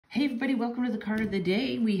Hey everybody, welcome to the card of the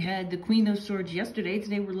day. We had the Queen of Swords yesterday.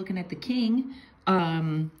 Today we're looking at the King.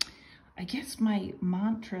 I guess my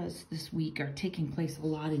mantras this week are taking place a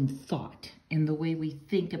lot in thought, in the way we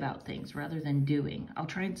think about things rather than doing. I'll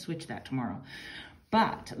try and switch that tomorrow.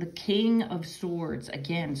 But the King of Swords,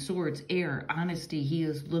 again, swords, air, honesty, he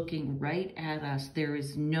is looking right at us. There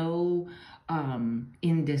is no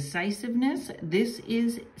indecisiveness. This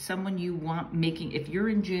is someone you want making, if you're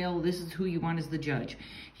in jail, this is who you want as the judge.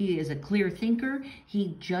 He is a clear thinker.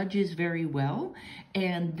 He judges very well.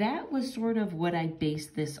 And that was sort of what I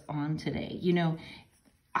based this on today. You know,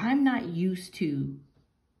 I'm not used to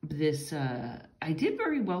this, I did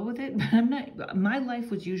very well with it, but my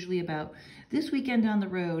life was usually about this weekend on the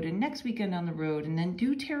road and next weekend on the road, and then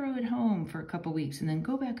do tarot at home for a couple weeks and then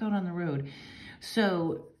go back out on the road.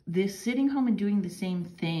 So this sitting home and doing the same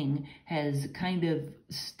thing has kind of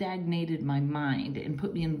stagnated my mind and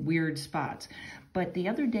put me in weird spots. But the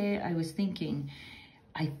other day I was thinking,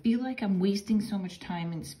 I feel like I'm wasting so much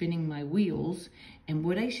time in spinning my wheels, and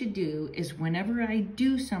what I should do is whenever I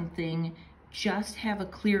do something, just have a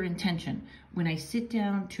clear intention. When I sit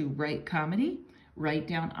down to write comedy, write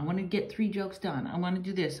down, I want to get 3 jokes done. I want to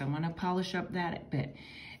do this. I want to polish up that bit.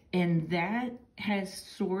 And that has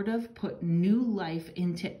sort of put new life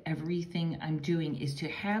into everything I'm doing, is to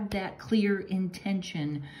have that clear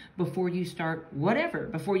intention before you start whatever,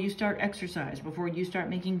 before you start exercise, before you start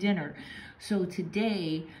making dinner. So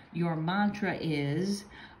today, your mantra is,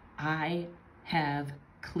 I have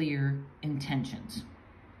clear intentions.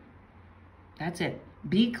 That's it.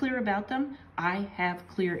 Be clear about them. I have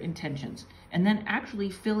clear intentions. And then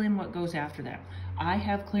actually fill in what goes after that. I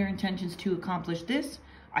have clear intentions to accomplish this.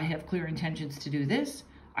 I have clear intentions to do this.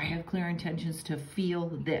 I have clear intentions to feel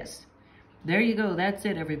this. There you go. That's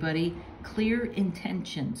it, everybody. Clear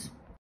intentions.